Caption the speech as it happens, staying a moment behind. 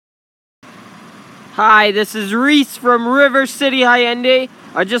Hi, this is Reese from River City Hyundai.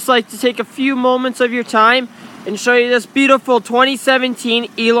 I'd just like to take a few moments of your time and show you this beautiful 2017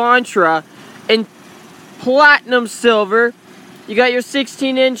 Elantra in platinum silver. You got your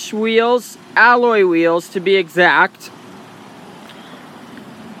 16-inch wheels, alloy wheels to be exact.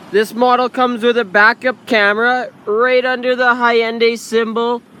 This model comes with a backup camera right under the Hyundai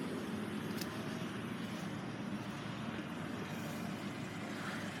symbol.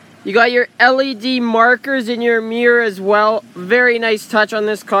 You got your LED markers in your mirror as well. Very nice touch on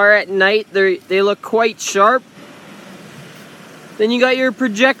this car at night. They look quite sharp. Then you got your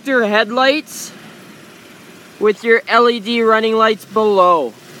projector headlights with your LED running lights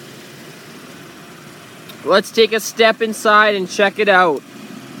below. Let's take a step inside and check it out.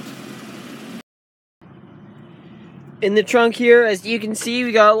 In the trunk here, as you can see,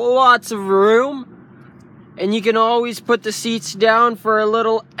 we got lots of room. And you can always put the seats down for a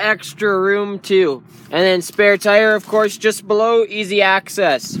little extra room too. And then spare tire, of course, just below, easy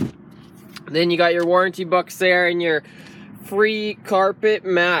access. Then you got your warranty books there and your free carpet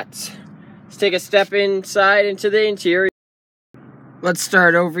mats. Let's take a step inside into the interior. Let's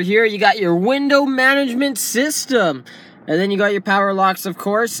start over here. You got your window management system. And then you got your power locks, of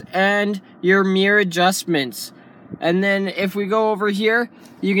course, and your mirror adjustments. And then if we go over here,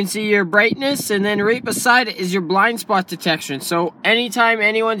 you can see your brightness, and then right beside it is your blind spot detection. So anytime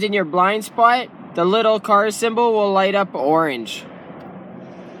anyone's in your blind spot, the little car symbol will light up orange.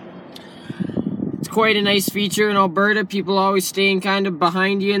 It's quite a nice feature in Alberta. People always staying kind of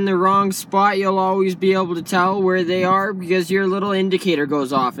behind you in the wrong spot. You'll always be able to tell where they are because your little indicator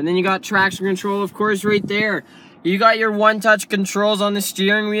goes off. And then you got traction control, of course, right there. You got your one-touch controls on the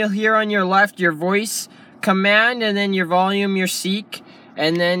steering wheel here on your left, your voice command, and then your volume, your seek,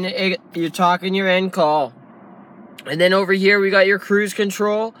 and then your talk and your end call. And then over here we got your cruise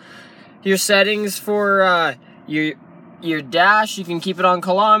control, your settings for your dash. You can keep it on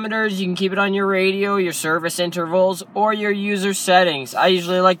kilometers, you can keep it on your radio, your service intervals, or your user settings. I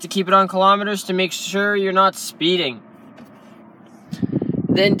usually like to keep it on kilometers to make sure you're not speeding.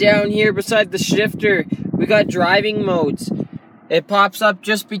 Then down here beside the shifter, we got driving modes. It pops up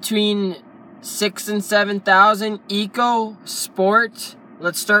just between 6,000 and 7,000. Eco, Sport.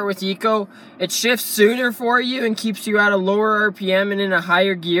 Let's start with Eco. It shifts sooner for you and keeps you at a lower RPM and in a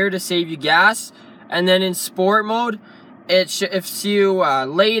higher gear to save you gas. And then in Sport mode, it shifts you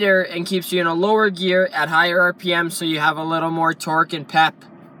later and keeps you in a lower gear at higher RPM, so you have a little more torque and pep.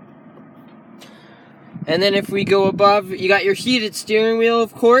 And then if we go above, you got your heated steering wheel,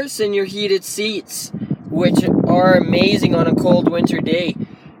 of course, and your heated seats, which are amazing on a cold winter day.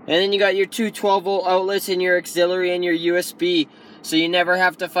 And then you got your two 12-volt outlets and your auxiliary and your USB. So you never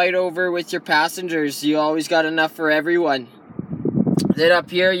have to fight over with your passengers. You always got enough for everyone. Then up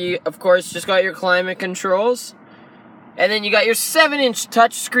here, you, of course, just got your climate controls. And then you got your 7-inch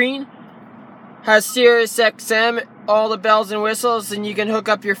touchscreen. Has Sirius XM, all the bells and whistles. And you can hook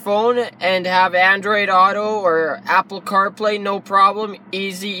up your phone and have Android Auto or Apple CarPlay, no problem.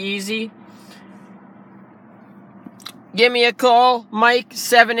 Easy, easy. Give me a call, Mike,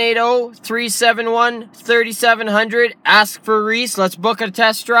 780-371-3700. Ask for Reese. Let's book a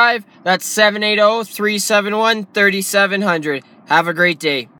test drive. That's 780-371-3700. Have a great day.